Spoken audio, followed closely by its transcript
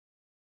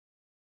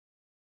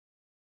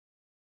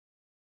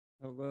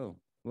Hello,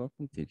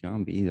 welcome to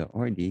John B. the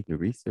RD, the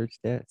Research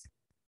Desk.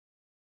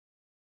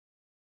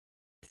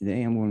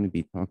 Today I'm going to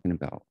be talking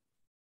about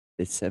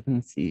the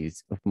 7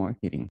 C's of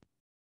marketing.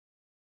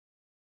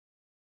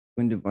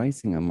 When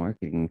devising a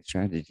marketing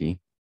strategy,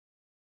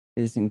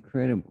 it is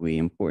incredibly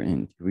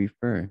important to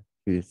refer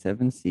to the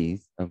 7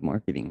 C's of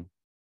marketing: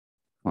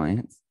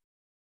 clients,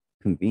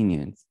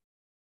 convenience,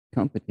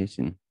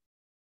 competition,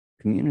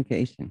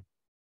 communication,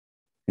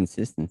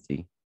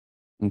 consistency,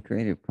 and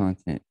creative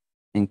content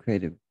and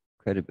creative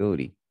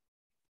credibility.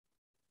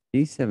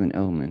 These 7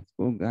 elements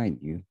will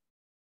guide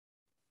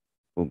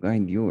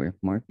your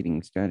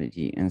marketing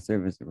strategy and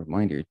serve as a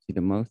reminder to the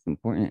most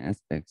important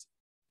aspects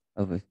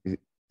of a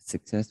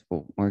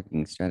successful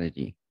marketing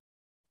strategy.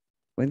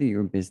 Whether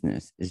your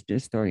business is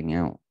just starting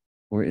out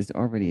or is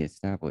already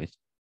established,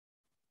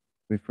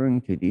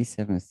 referring to these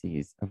 7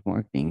 C's of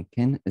marketing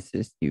can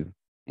assist you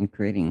in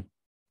creating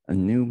a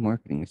new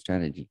marketing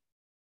strategy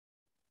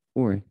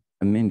or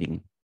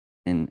amending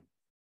and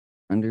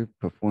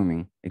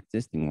underperforming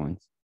existing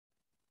ones.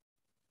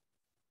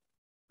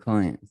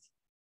 Clients.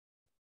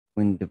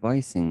 When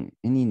devising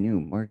any new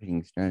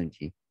marketing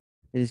strategy,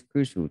 it is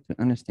crucial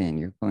to understand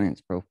your client's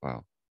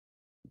profile,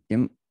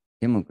 dem-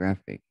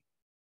 demographic,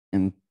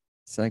 and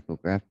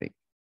psychographic.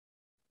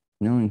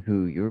 Knowing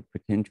who your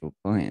potential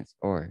clients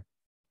are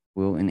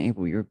will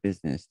enable your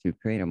business to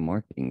create a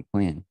marketing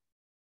plan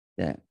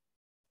that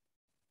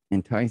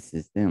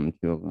entices them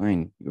to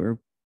align your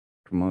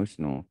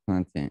promotional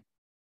content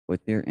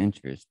with their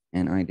interests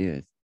and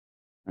ideas.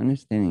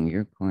 Understanding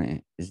your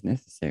client is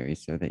necessary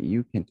so that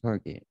you can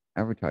target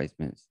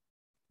advertisements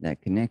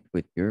that connect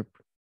with your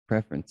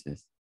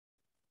preferences.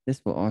 This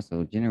will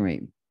also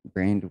generate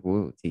brand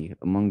loyalty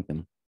among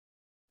them.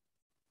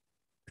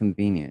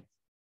 Convenience.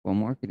 While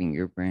marketing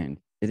your brand,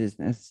 it is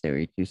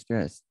necessary to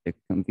stress the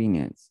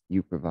convenience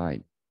you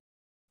provide.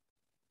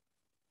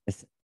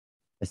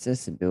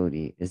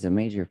 Accessibility is a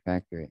major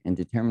factor in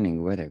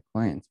determining whether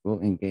clients will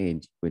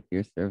engage with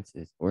your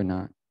services or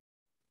not.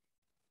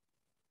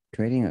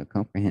 Creating a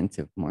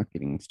comprehensive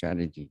marketing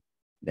strategy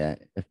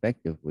that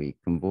effectively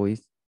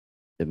conveys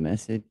the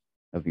message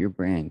of your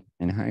brand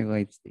and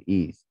highlights the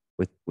ease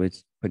with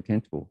which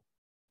potential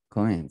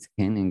clients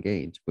can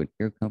engage with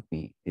your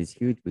company is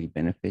hugely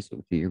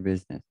beneficial to your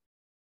business.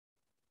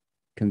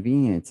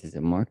 Convenience as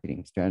a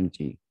marketing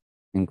strategy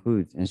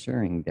includes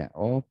ensuring that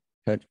all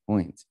touch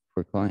points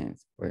for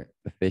clients are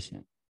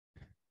efficient,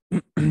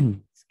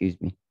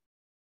 excuse me,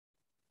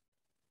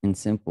 and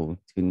simple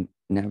to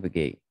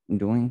navigate.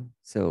 Doing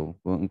so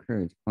will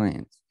encourage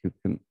clients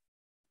to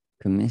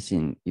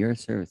commission your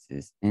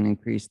services and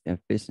increase the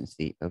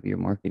efficiency of your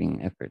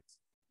marketing efforts.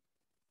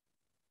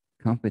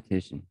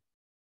 Competition.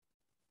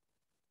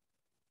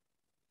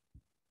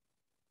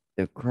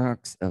 The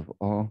crux of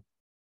all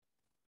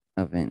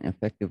of an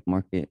effective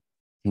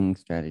marketing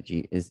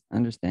strategy is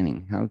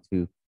understanding how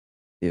to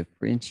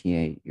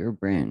differentiate your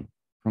brand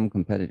from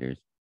competitors.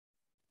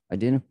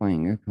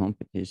 Identifying your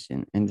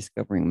competition and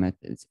discovering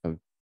methods of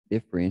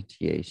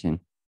differentiation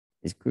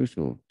is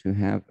crucial to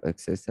have a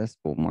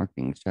successful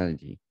marketing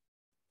strategy.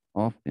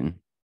 Often,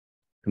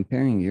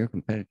 comparing your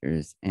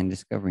competitors and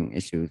discovering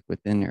issues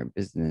within their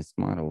business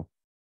model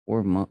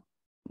or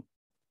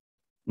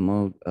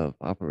mode of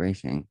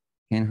operation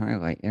can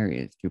highlight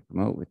areas to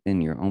promote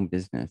within your own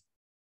business.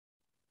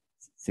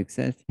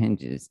 Success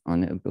hinges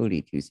on the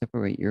ability to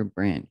separate your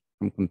brand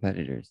from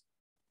competitors.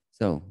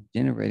 So,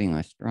 generating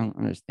a strong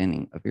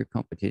understanding of your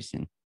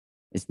competition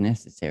is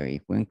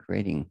necessary when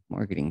creating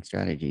marketing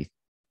strategies.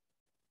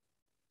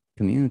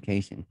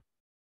 Communication.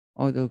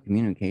 Although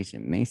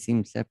communication may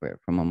seem separate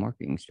from a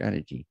marketing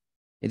strategy,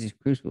 it is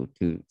crucial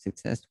to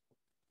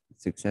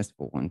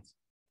successful ones.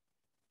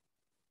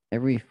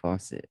 Every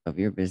facet of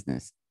your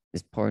business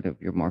is part of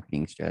your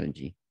marketing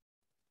strategy,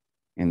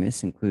 and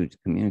this includes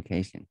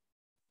communication.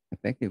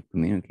 Effective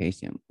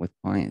communication with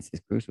clients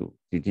is crucial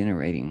to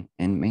generating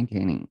and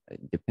maintaining a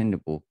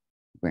dependable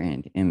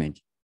brand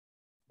image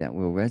that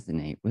will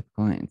resonate with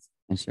clients.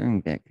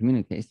 Ensuring that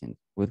communications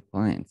with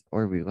clients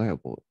are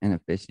reliable and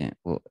efficient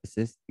will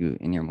assist you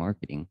in your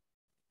marketing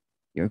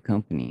your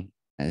company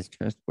as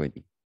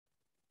trustworthy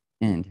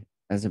and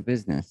as a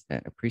business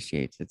that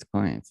appreciates its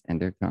clients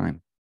and their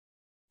time.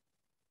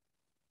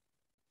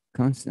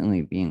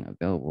 Constantly being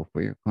available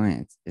for your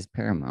clients is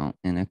paramount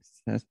in a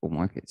successful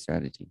market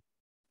strategy.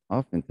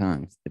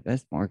 Oftentimes, the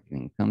best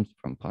marketing comes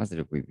from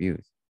positive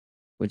reviews,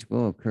 which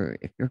will occur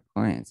if your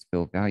clients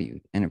feel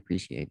valued and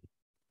appreciated.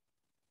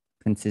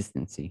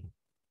 Consistency.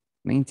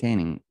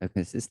 Maintaining a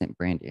consistent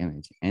brand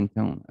image and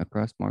tone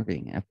across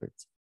marketing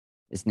efforts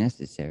is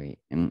necessary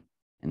in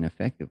an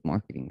effective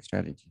marketing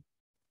strategy.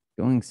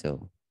 Doing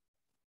so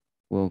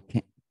will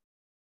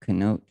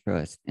connote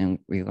trust and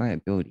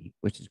reliability,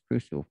 which is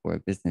crucial for a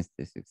business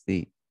to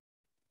succeed.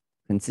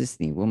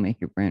 Consistency will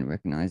make your brand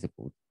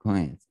recognizable to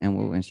clients and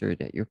will ensure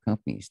that your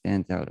company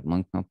stands out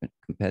among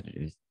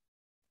competitors.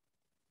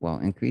 While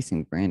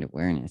increasing brand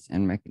awareness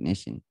and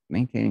recognition,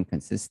 maintaining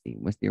consistency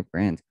with your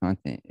brand's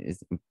content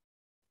is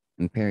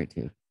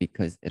imperative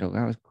because it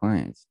allows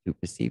clients to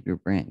perceive your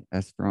brand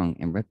as strong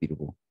and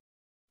reputable.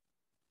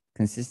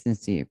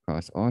 Consistency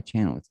across all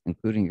channels,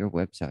 including your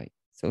website,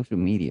 social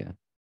media,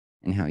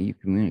 and how you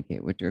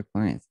communicate with your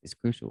clients, is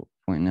crucial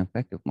for an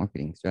effective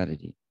marketing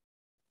strategy.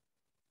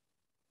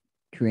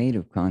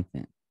 Creative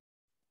content.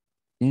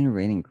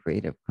 Generating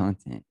creative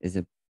content is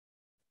a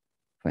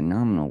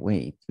phenomenal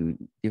way to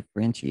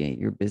differentiate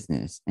your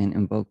business and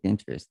invoke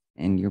interest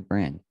in your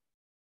brand.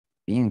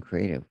 Being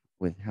creative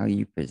with how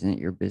you present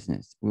your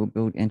business will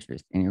build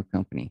interest in your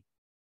company.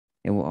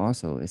 It will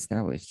also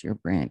establish your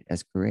brand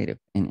as creative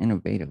and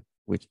innovative,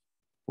 which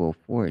will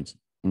forge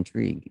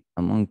intrigue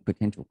among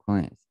potential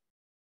clients.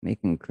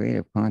 Making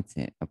creative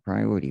content a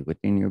priority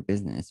within your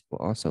business will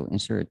also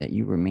ensure that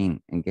you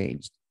remain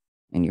engaged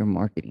in your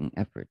marketing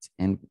efforts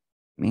and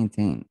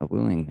maintain a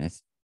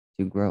willingness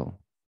to grow,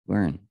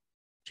 learn,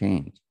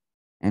 change,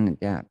 and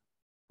adapt,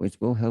 which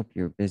will help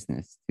your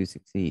business to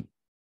succeed.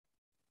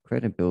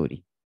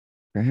 Credibility.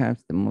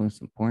 Perhaps the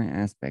most important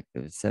aspect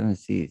of the 7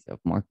 C's of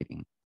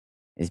marketing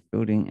is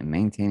building and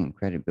maintaining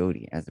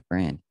credibility as a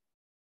brand.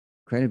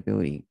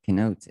 Credibility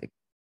connotes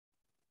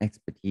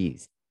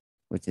expertise,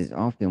 which is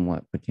often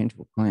what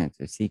potential clients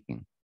are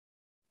seeking.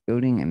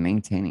 Building and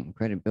maintaining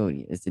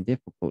credibility is a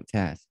difficult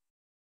task,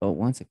 but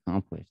once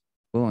accomplished,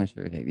 will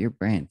ensure that your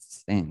brand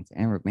sustains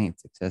and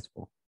remains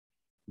successful.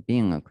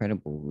 Being a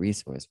credible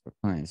resource for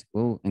clients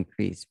will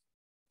increase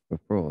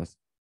referrals,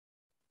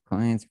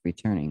 clients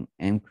returning,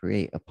 and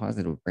create a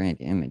positive brand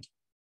image.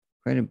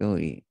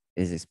 Credibility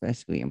is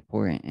especially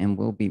important and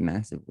will be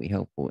massively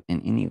helpful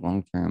in any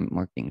long term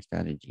marketing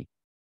strategy.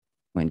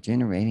 When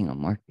generating a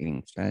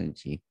marketing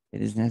strategy,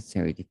 it is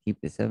necessary to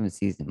keep the 7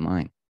 C's in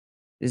mind.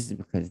 This is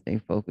because they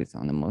focus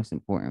on the most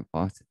important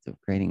facets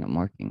of creating a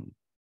marketing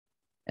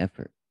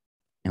effort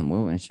and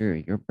will ensure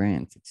your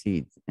brand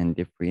succeeds in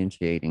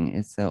differentiating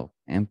itself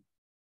and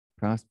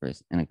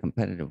prospers in a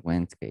competitive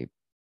landscape.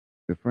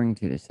 Referring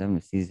to the 7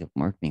 C's of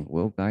marketing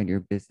will guide your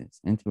business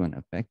into an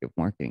effective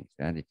marketing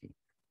strategy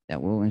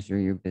that will ensure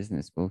your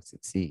business will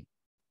succeed.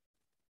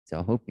 So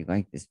I hope you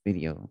liked this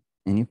video.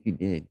 And if you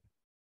did,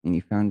 and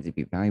you found it to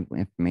be valuable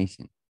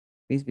information,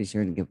 please be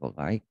sure to give a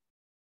like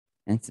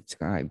and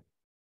subscribe.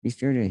 Be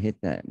sure to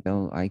hit that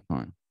bell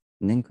icon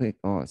and then click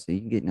all so you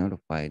can get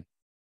notified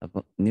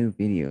of new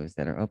videos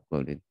that are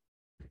uploaded.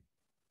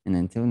 And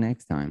until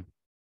next time,